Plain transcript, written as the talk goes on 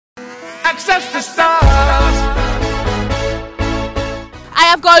Access the stars. I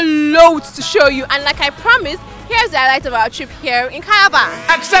have got loads to show you, and like I promised, here's the highlight of our trip here in Calabar.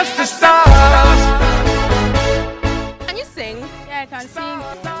 Access the stars. Can you sing? Yeah, I can sing. The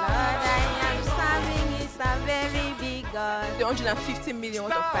Lord I am serving is a very big God. The 150 million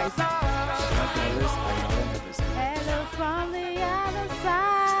worth of prize. Hello from the other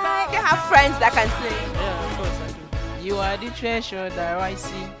side. You have friends that can sing. Yeah, of course I do. You are the treasure that I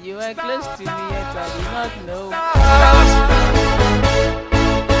see. You are close to me yet I did not know.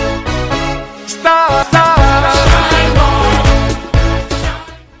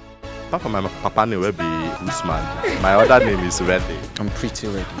 Apart from my papa name will be Usman. My other name is Ready. I'm pretty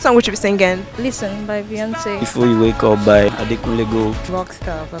ready. What song would you be singing? Listen by Beyonce. Before you wake up by Adekunle Gold.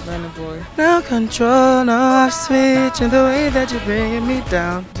 Rockstar by Burna Boy. Now control off switch in the way that you're bringing me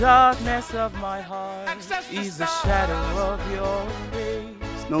down. Darkness of my heart is the shadow of your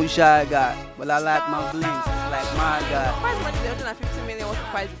face. No shy guy, but I like my blinks. It's like my God. Why is money the 150 million worth of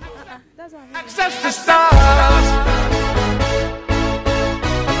prizes? That's what I mean. Access the stars.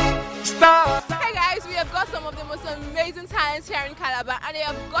 Hey guys, we have got some of the most amazing talents here in Calabar, and they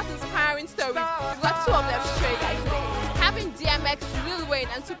have got inspiring stories. We've got two of them to show you guys today. Having DMX, Lil Wayne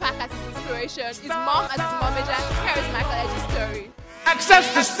and Tupac as his inspiration, his mom as his momager. Here is Michael Edge's story.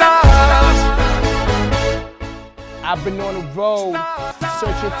 Access the stars. I've been on the road,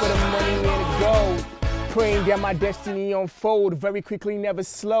 searching for the money and the gold, praying that my destiny unfold very quickly, never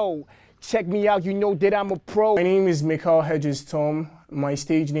slow. Check me out, you know that I'm a pro. My name is Michael Hedges Tom. My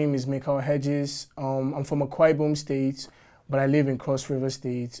stage name is Michael Hedges. I'm from Akwa Ibom State, but I live in Cross River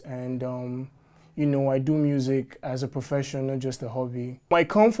State, and you know, I do music as a profession, not just a hobby. I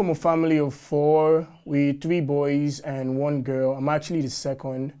come from a family of 4 with 3 boys and 1 girl. I'm actually the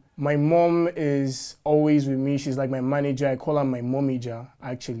second. My mom is always with me. She's like my manager. I call her my momager,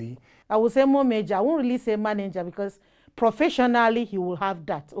 actually. I will say momager. I won't really say manager because professionally he will have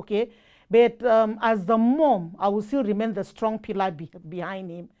that, okay? But as the mom, I will still remain the strong pillar behind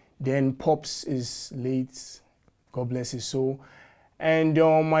him. Then Pops is late, God bless his soul. And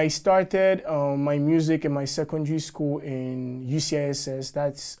I started my music in my secondary school in UCISS,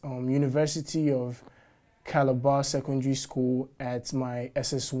 that's University of Calabar Secondary School at my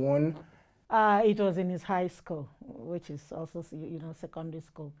SS1. It was in his high school, which is also, you know, secondary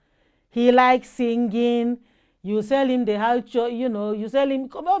school. He likes singing. You sell him the house, you know, you sell him,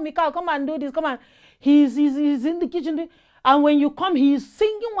 come on, Mikhail, come and do this, come on. He's in the kitchen, and when you come, he's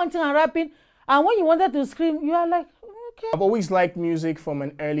singing one thing and rapping, and when you wanted to scream, you are like, okay. I've always liked music from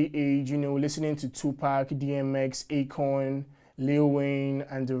an early age, you know, listening to Tupac, DMX, Akon, Lil Wayne,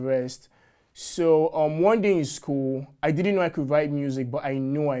 and the rest. So one day in school, I didn't know I could write music, but I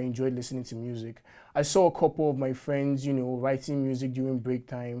knew I enjoyed listening to music. I saw a couple of my friends, you know, writing music during break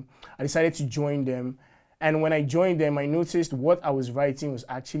time. I decided to join them. And when I joined them, I noticed what I was writing was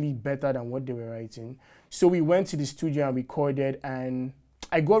actually better than what they were writing. So we went to the studio and recorded, and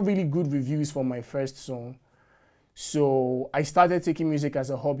I got really good reviews for my first song. So I started taking music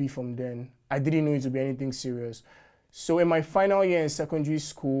as a hobby from then. I didn't know it would be anything serious. So in my final year in secondary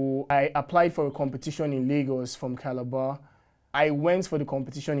school, I applied for a competition in Lagos from Calabar. I went for the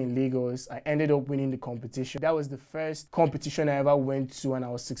competition in Lagos. I ended up winning the competition. That was the first competition I ever went to, and I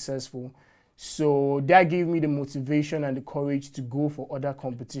was successful. So that gave me the motivation and the courage to go for other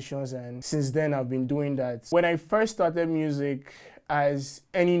competitions, and since then I've been doing that. When I first started music, as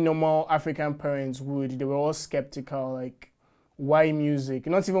any normal African parents would, they were all skeptical, like, why music?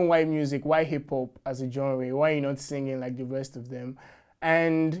 Not even why music, why hip-hop as a genre? Why are you not singing like the rest of them?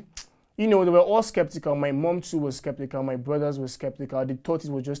 And, you know, they were all skeptical. My mom too was skeptical, my brothers were skeptical. They thought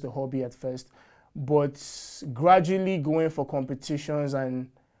it was just a hobby at first. But gradually going for competitions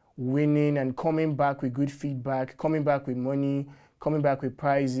and winning and coming back with good feedback, coming back with money, coming back with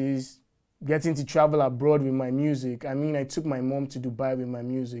prizes, getting to travel abroad with my music. I mean, I took my mom to Dubai with my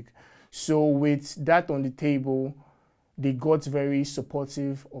music. So with that on the table, they got very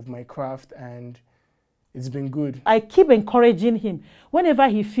supportive of my craft, and it's been good. I keep encouraging him. Whenever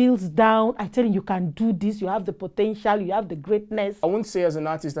he feels down, I tell him, you can do this, you have the potential, you have the greatness. I won't say as an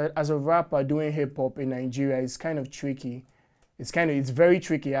artist, that as a rapper doing hip hop in Nigeria, it's kind of tricky. It's very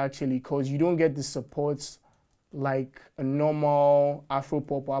tricky actually, because you don't get the support like a normal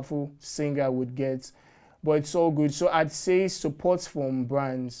Afro-pop, Afro singer would get, but it's all good. So I'd say support from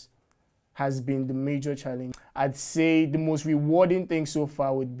brands has been the major challenge. I'd say the most rewarding thing so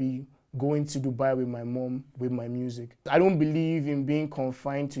far would be going to Dubai with my mom with my music. I don't believe in being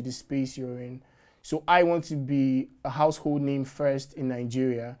confined to the space you're in. So I want to be a household name first in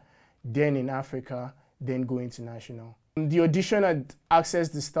Nigeria, then in Africa, then go international. The audition at Access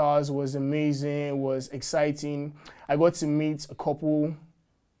the Stars was amazing, it was exciting. I got to meet a couple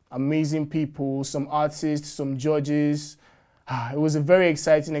amazing people, some artists, some judges. It was a very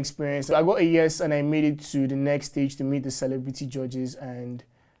exciting experience. I got a yes and I made it to the next stage to meet the celebrity judges, and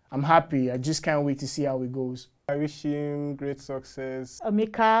I'm happy. I just can't wait to see how it goes. I wish him great success.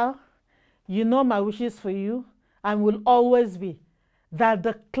 Mikhail, you know my wishes for you and will always be that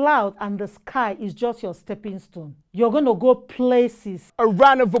the cloud and the sky is just your stepping stone. You're going to go places. A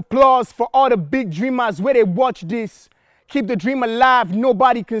round of applause for all the big dreamers where they watch this. Keep the dream alive,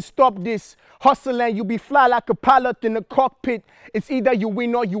 nobody can stop this. Hustle and you be fly like a pilot in a cockpit. It's either you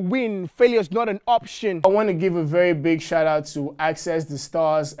win or you win. Failure's not an option. I want to give a very big shout out to Access the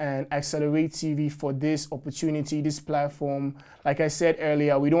Stars and Accelerate TV for this opportunity, this platform. Like I said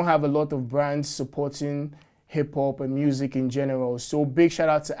earlier, we don't have a lot of brands supporting hip-hop and music in general. So big shout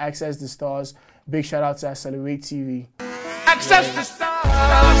out to Access the Stars, big shout out to Accelerate TV. Access the stars.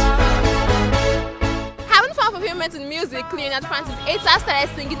 Having fun fulfillment in music, Leonard Francis Etta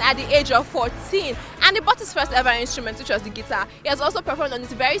started singing at the age of 14 and he bought his first ever instrument, which was the guitar. He has also performed on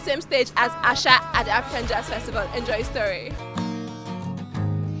this very same stage as Asha at the African Jazz Festival. Enjoy his story.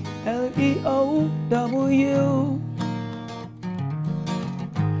 Leow.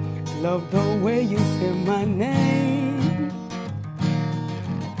 Love the way you say my name.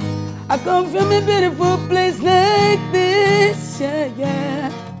 I come from a beautiful place like this, yeah.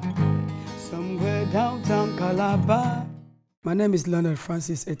 Somewhere downtown Calabar. My name is Leonard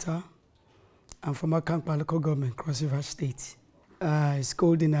Francis Etta. I'm from Calabar local government, Cross River State. I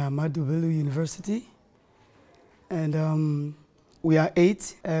schooled in Ahmadu Bello University. And we are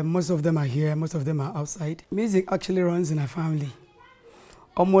 8. Most of them are here, most of them are outside. Music actually runs in our family.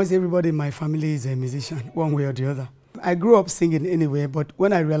 Almost everybody in my family is a musician, one way or the other. I grew up singing anyway, but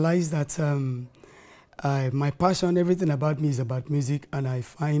when I realized that my passion, everything about me is about music, and I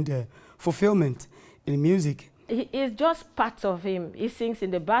find fulfillment in music. It's just part of him. He sings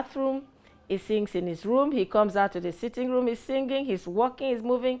in the bathroom, he sings in his room, he comes out to the sitting room, he's singing, he's walking, he's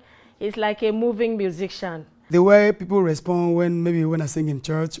moving. He's like a moving musician. The way people respond when I sing in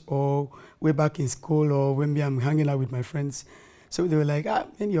church or way back in school or when I'm hanging out with my friends, so they were like,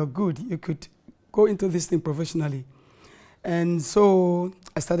 man, you're good. You could go into this thing professionally. And so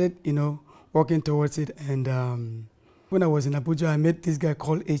I started, working towards it. And when I was in Abuja, I met this guy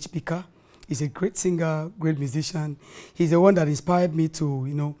called H. Bika. He's a great singer, great musician. He's the one that inspired me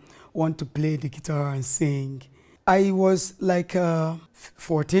to, want to play the guitar and sing. I was like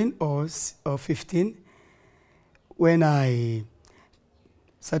 14 or 15 when I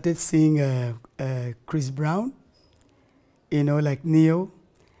started seeing Chris Brown, like Neo,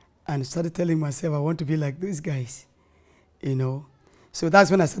 and started telling myself I want to be like these guys, So that's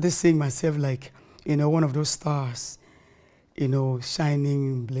when I started seeing myself like, one of those stars,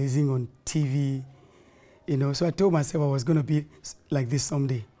 shining, blazing on TV, So I told myself I was going to be like this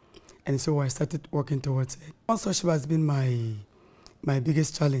someday. And so I started working towards it. Sponsorship has been my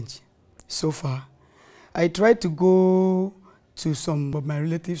biggest challenge so far. I tried to go to some of my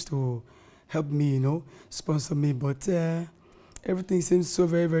relatives to help me, sponsor me, but everything seems so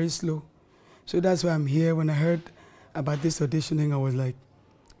very, very slow. So that's why I'm here. When I heard about this auditioning, I was like,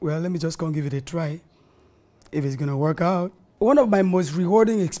 well, let me just go and give it a try, if it's gonna work out. One of my most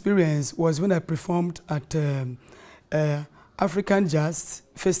rewarding experiences was when I performed at African Jazz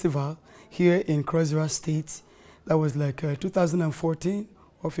Festival here in Cross River State. That was like 2014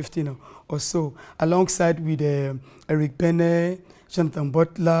 or 15 or so, alongside with Eric Bene, Jonathan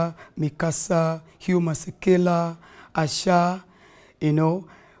Butler, Mikasa, Hugh Masekela, Asha,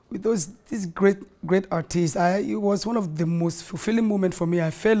 with these great artists. It was one of the most fulfilling moments for me.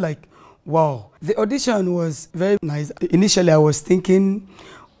 I felt like, wow. The audition was very nice. Initially, I was thinking,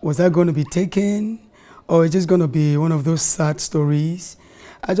 was I going to be taken? Or it's just going to be one of those sad stories?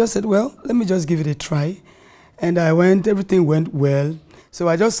 I just said, well, let me just give it a try. And I went, everything went well. So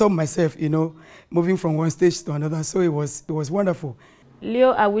I just saw myself, moving from one stage to another. So it was wonderful.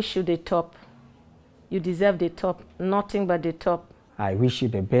 Leo, I wish you the top. You deserve the top, nothing but the top. I wish you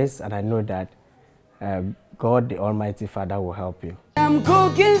the best, and I know that God, the Almighty Father, will help you. I'm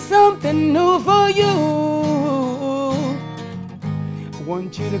cooking something new for you. I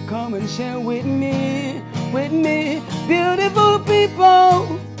want you to come and share with me, beautiful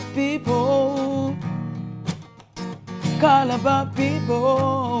people, Calabar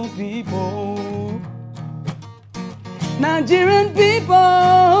people, Nigerian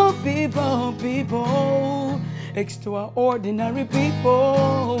people, extraordinary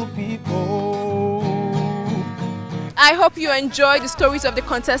people. I hope you enjoyed the stories of the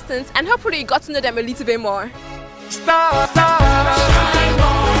contestants and hopefully you got to know them a little bit more.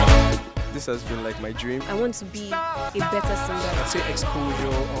 This has been like my dream. I want to be a better singer. I'd say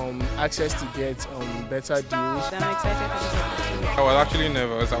exposure, access to get better deals. I'm excited for this opportunity. I was actually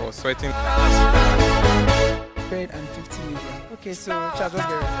nervous. I was sweating. 150 million. Okay, so Chad, just get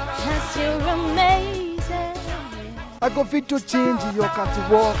ready. Cause you're amazing. I go fit to change your cat to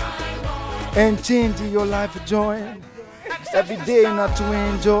walk and change your life joy. Every day not to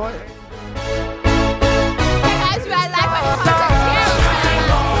enjoy. Hey guys, we are live at the concert here in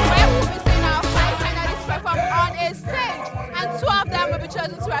Calabar, where we'll be seeing our 5 finalists perform on a stage, and 2 of them will be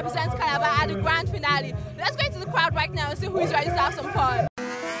chosen to represent Calabar at the grand finale. Let's go into the crowd right now and see who is ready to have some fun.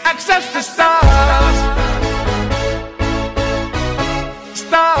 Access the stars.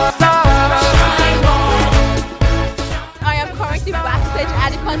 I am currently backstage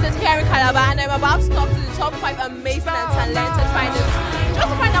at the concert here in Calabar, and I'm about to talk to the top 5 amazing and talented finalists just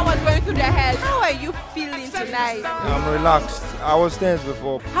to find out what's going through their heads. How are you feeling tonight? I'm relaxed. I was tense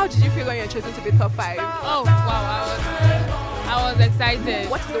before. How did you feel when you were chosen to be top 5? Oh wow, I was excited.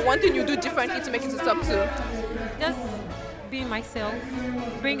 What is the one thing you do differently to make it to top 2? Just be myself,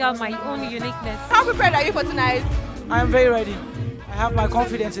 bring out my own uniqueness. How prepared are you for tonight? I am very ready. I have my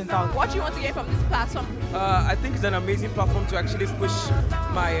confidence in town. What do you want to get from this platform? I think it's an amazing platform to actually push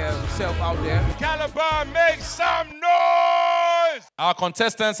myself out there. Calabar, make some noise! Our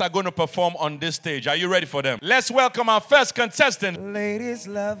contestants are going to perform on this stage. Are you ready for them? Let's welcome our first contestant. Ladies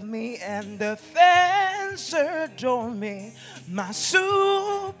love me and the fans adore me. My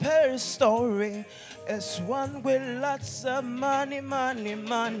super story is one with lots of money, money,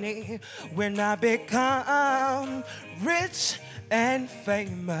 money. When I become rich and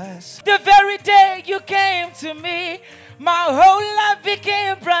famous. The very day you came to me, my whole life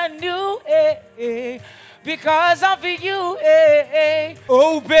became brand new. Because of you.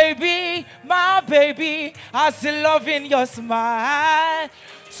 Oh baby, my baby, I still loving your smile.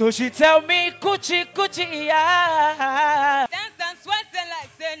 So she tell me, coochie, coochie, yeah. Dance and sweat and like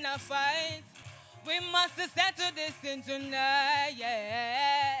say no fight. We must settle this thing tonight,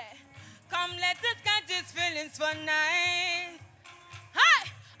 yeah. Come let us catch these feelings for night. Hi!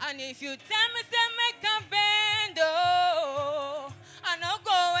 And if you tell me say make a bend, oh, I no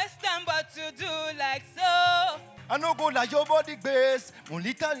go western but to do like so. I no go like your body base.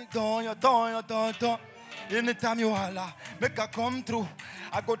 Mulita don. Anytime you holla, make her come through.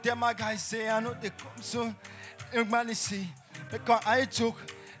 I go tell my guys say I know they come soon. Everybody see, make her eye choke.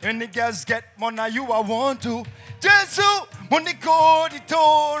 And the girls get money you I want to. Jesus, money go the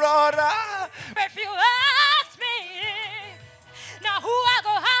Torah. If you ask me, now who I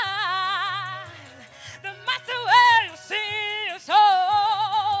go hide? The master where you see so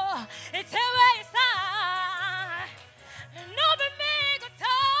it's a wayside. No be me go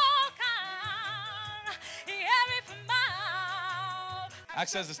talk hear it from mouth.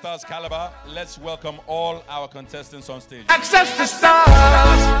 Access the Stars Calabar. Let's welcome all our contestants on stage. Access the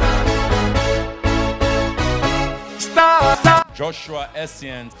stars. Joshua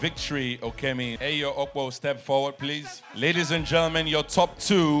Essien, Victory Okemi. Ayo Okpo, step forward, please. Ladies and gentlemen, your top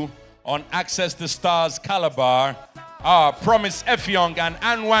 2 on Access the Stars Calabar are Promise Effiong and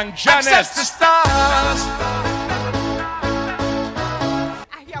Anwang Janet. Access the stars.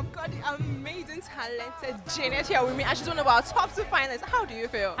 I have got the amazing, talented Janet here with me, and she's one of our top 2 finalists. How do you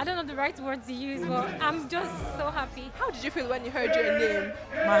feel? I don't know the right word to use, but I'm just so happy. How did you feel when you heard your name?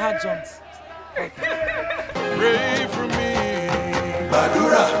 My heart jumped. Pray for me.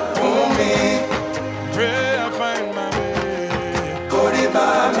 Badura for me. Pray I find my way. Kodi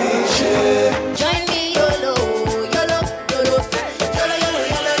ba mi she.